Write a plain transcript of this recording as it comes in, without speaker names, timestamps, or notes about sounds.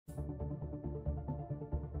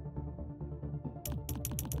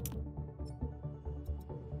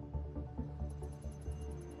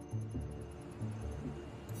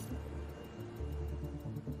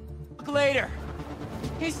Talk later.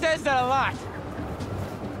 He says that a lot.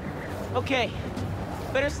 Okay,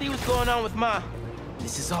 better see what's going on with Ma.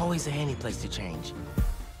 This is always a handy place to change.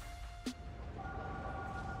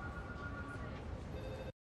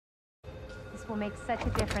 This will make such a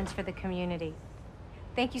difference for the community.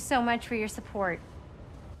 Thank you so much for your support.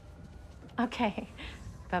 Okay,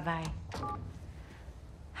 bye-bye.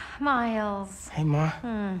 Miles. Hey, Ma.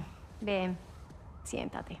 Ven,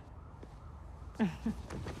 siéntate.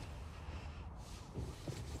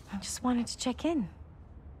 I just wanted to check in.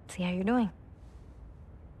 See how you're doing.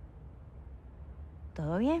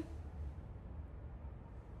 ¿Todo bien?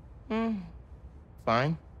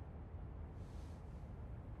 Fine.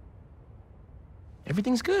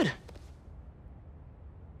 Everything's good.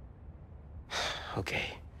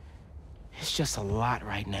 Okay. It's just a lot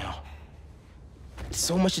right now.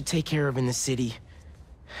 So much to take care of in the city.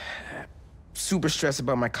 Super stressed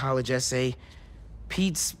about my college essay.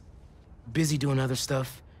 Pete's busy doing other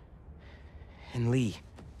stuff. And Lee.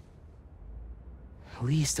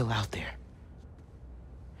 Lee's still out there.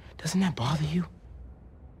 Doesn't that bother you?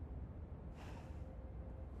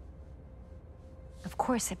 Of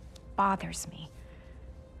course it bothers me.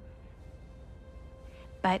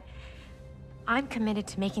 But I'm committed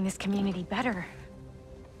to making this community better.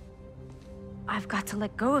 I've got to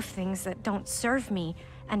let go of things that don't serve me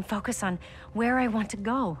and focus on where I want to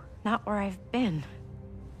go, not where I've been.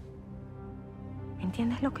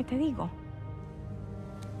 ¿Entiendes lo que te digo?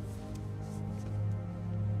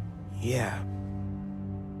 Yeah.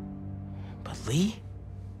 But Lee?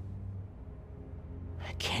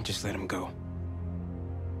 I can't just let him go.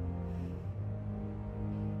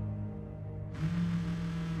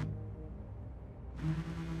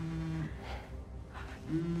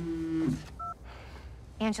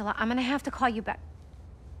 Angela, I'm gonna have to call you back.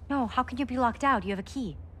 No, how can you be locked out? You have a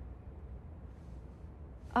key.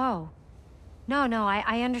 Oh. No,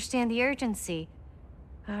 I understand the urgency.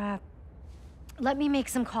 Let me make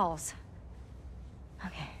some calls.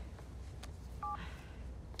 Okay.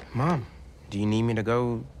 Mom, do you need me to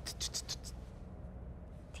go?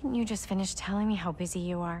 Didn't you just finish telling me how busy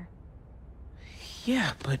you are?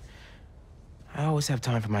 Yeah, but I always have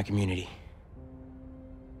time for my community.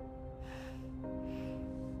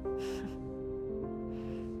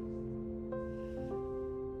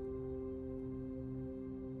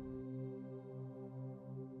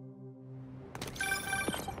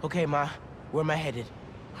 Okay, Ma. Where am I headed?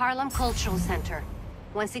 Harlem Cultural Center,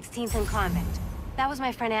 116th and Convent. That was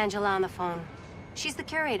my friend Angela on the phone. She's the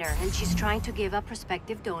curator, and she's trying to give a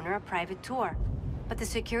prospective donor a private tour. But the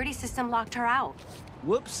security system locked her out.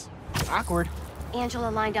 Whoops. Awkward. Angela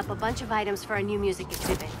lined up a bunch of items for a new music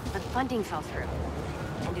exhibit, but funding fell through.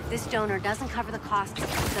 And if this donor doesn't cover the costs,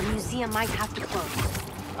 the museum might have to close.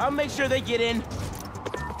 I'll make sure they get in.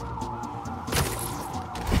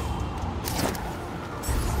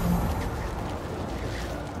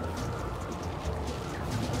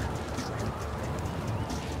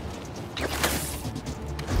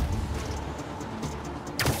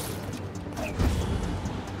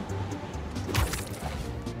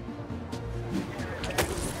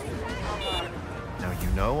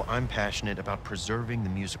 I'm passionate about preserving the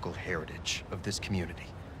musical heritage of this community.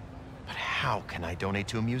 But how can I donate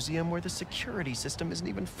to a museum where the security system isn't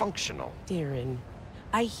even functional? Darren,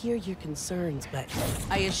 I hear your concerns, but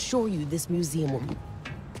I assure you this museum will...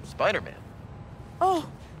 Spiderman? Oh,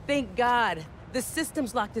 thank God. The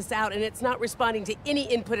system's locked us out and it's not responding to any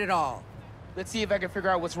input at all. Let's see if I can figure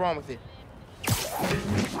out what's wrong with it.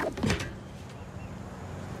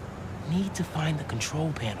 Need to find the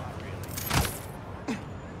control panel.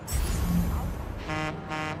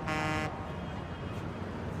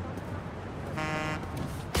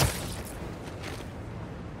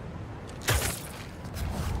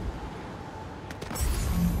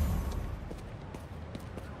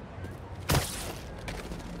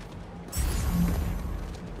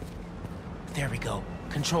 There we go.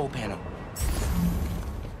 Control panel.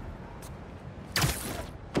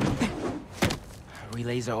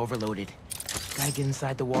 Relays are overloaded. Gotta get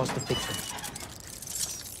inside the walls to fix them.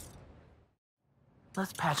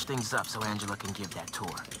 Let's patch things up so Angela can give that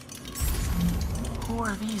tour. Who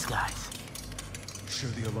are these guys?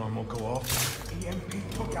 Sure the alarm won't go off?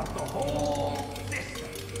 EMP took out the whole system.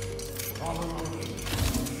 Follow me.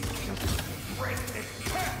 Just break this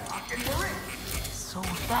padlock and we're in. So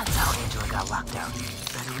that's how Angela got locked out.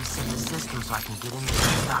 Better reset the system so I can get in there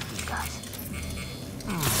and stop these guys.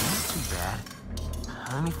 Not too bad.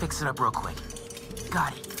 Let me fix it up real quick.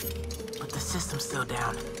 Got it. But the system's still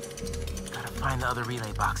down. Gotta find the other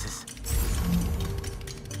relay boxes.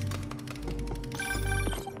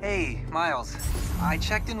 Hey, Miles. I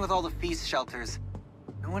checked in with all the feast shelters.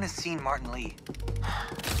 No one has seen Martin Lee.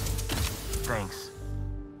 Thanks.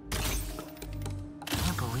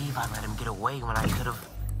 Can't believe I let him get away when I could've...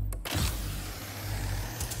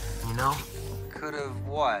 You know? Could've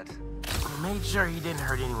what? Made sure he didn't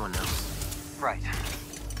hurt anyone else. Right.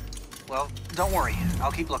 Well, don't worry.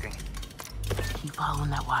 I'll keep looking. Keep following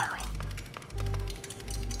that wiring.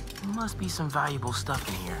 There must be some valuable stuff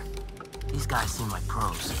in here. These guys seem like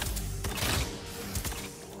pros.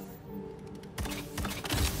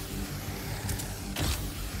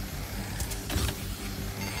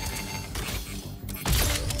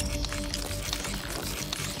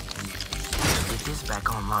 Get this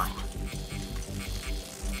back online.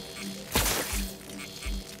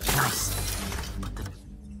 Nice. But there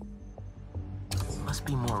must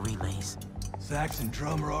be more relays. Sax and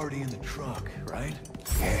drum are already in the truck, right?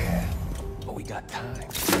 Yeah, but we got time.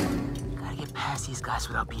 Gotta get past these guys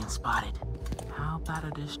without being spotted. How about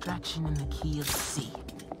a distraction in the key of C?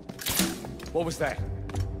 What was that?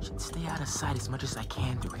 Should stay out of sight as much as I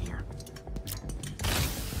can through here.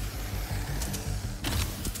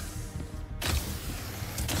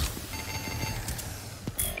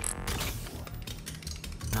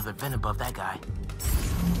 Another vent above that guy.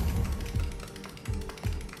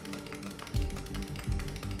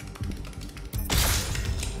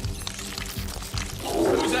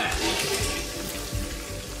 Who's that?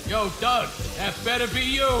 Yo, Doug, that better be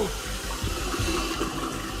you.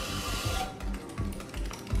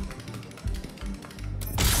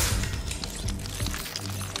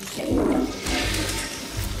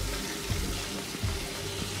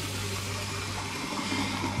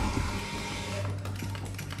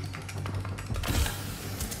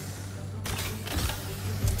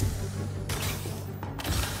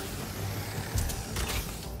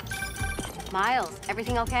 Miles,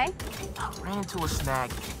 everything okay? I ran into a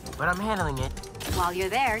snag, but I'm handling it. While you're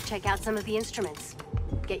there, check out some of the instruments.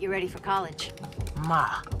 Get you ready for college.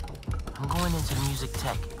 Ma, I'm going into music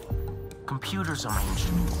tech. Computers are my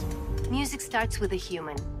instruments. Music starts with a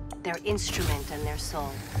human, their instrument and their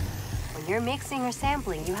soul. When you're mixing or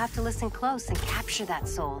sampling, you have to listen close and capture that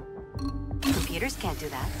soul. Computers can't do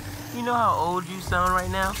that. You know how old you sound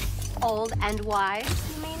right now? Old and wise,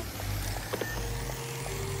 you mean?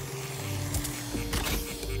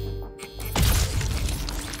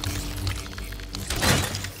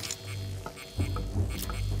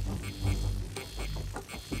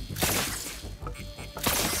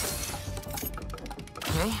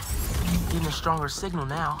 Okay, getting a stronger signal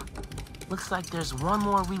now. Looks like there's one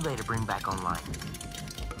more relay to bring back online.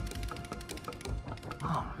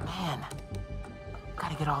 Oh, man.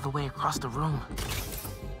 Gotta get all the way across the room.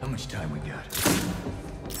 How much time we got?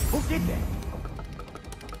 Who did that?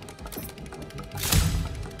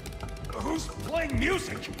 Who's playing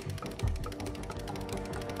music?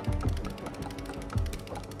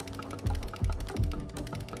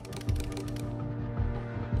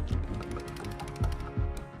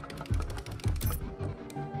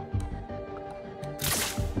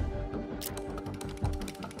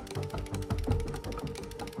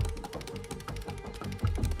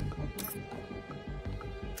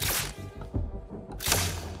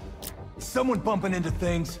 Someone bumping into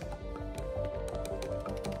things.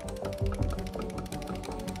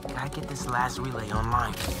 Gotta get this last relay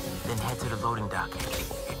online, then head to the loading dock.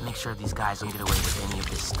 Make sure these guys don't get away with any of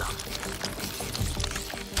this stuff.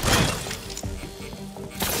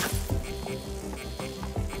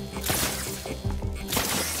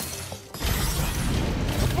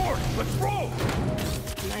 Report! Let's roll!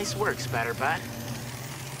 Nice work, Spiderbot.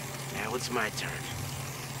 Now it's my turn.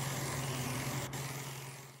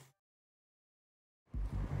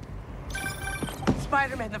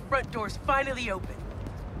 Spiderman, the front door's finally open.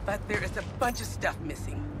 But there is a bunch of stuff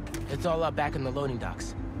missing. It's all up back in the loading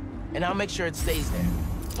docks. And I'll make sure it stays there.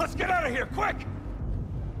 Let's get out of here, quick!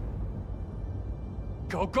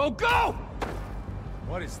 Go, go, go!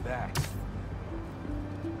 What is that?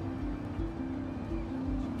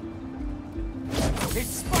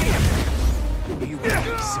 It's Spiderman! You will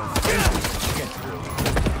be so difficult to get through.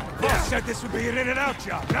 Boss said this would be an in-and-out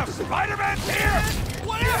job. Now Spider-Man's here!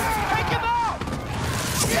 Whatever! Take him out!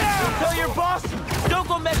 Tell your boss, don't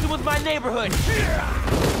go messing with my neighborhood!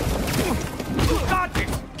 Got it!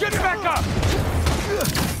 Get back up!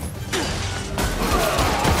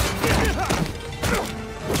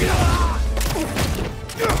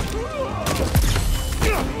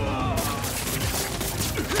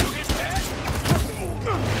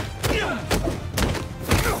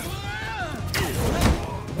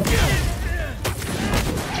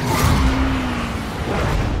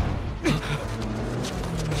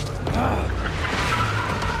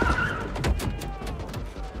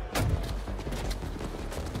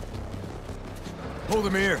 Hold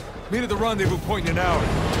him here. Meet at the rendezvous point in an hour.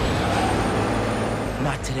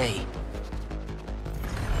 Not today.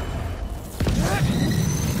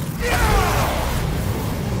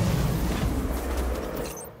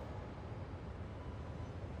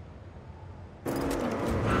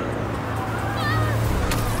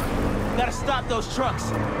 Gotta stop those trucks.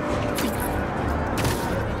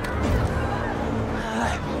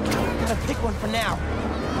 Gotta pick one for now.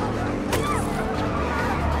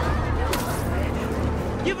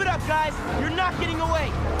 Give it up, guys! You're not getting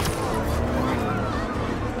away!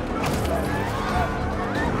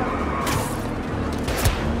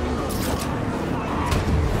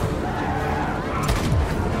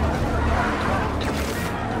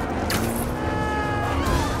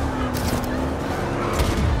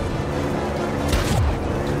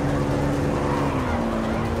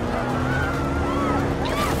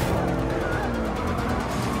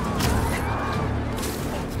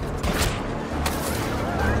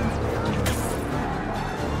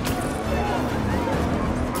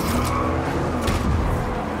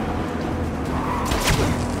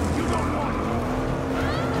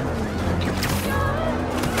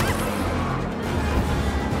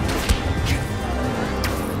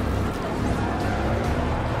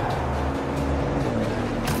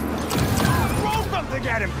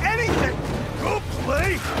 At him, anything! Go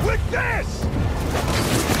play with this!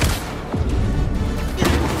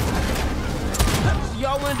 So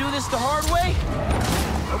y'all wanna do this the hard way?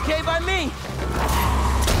 Okay by me.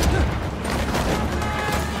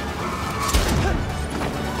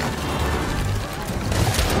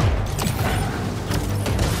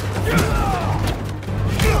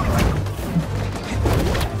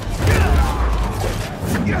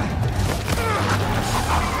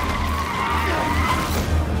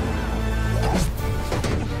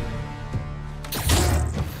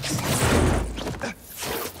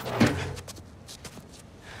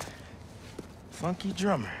 Funky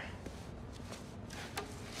drummer.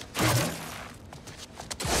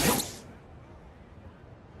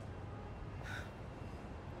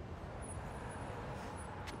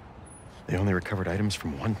 They only recovered items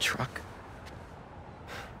from one truck?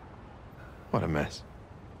 What a mess.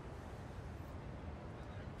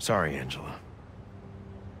 Sorry, Angela.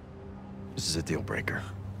 This is a deal breaker.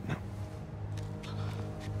 No.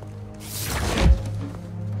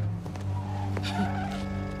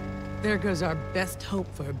 There goes our best hope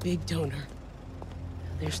for a big donor.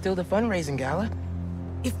 There's still the fundraising gala.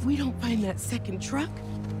 If we don't find that second truck,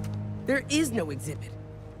 there is no exhibit.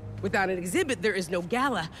 Without an exhibit, there is no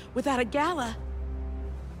gala. Without a gala,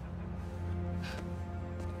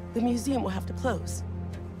 the museum will have to close.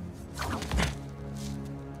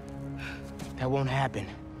 That won't happen.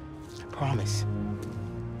 I promise.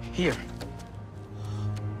 Here.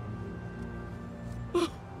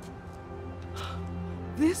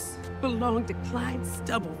 This belonged to Clyde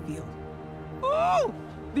Stubblefield. Ooh!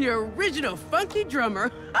 The original funky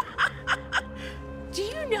drummer. Do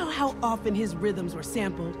you know how often his rhythms were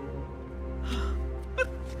sampled?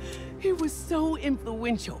 He was so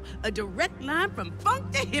influential. A direct line from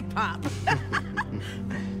funk to hip-hop.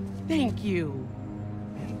 Thank you.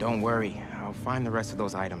 And don't worry, I'll find the rest of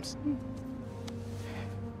those items.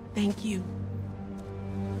 Thank you.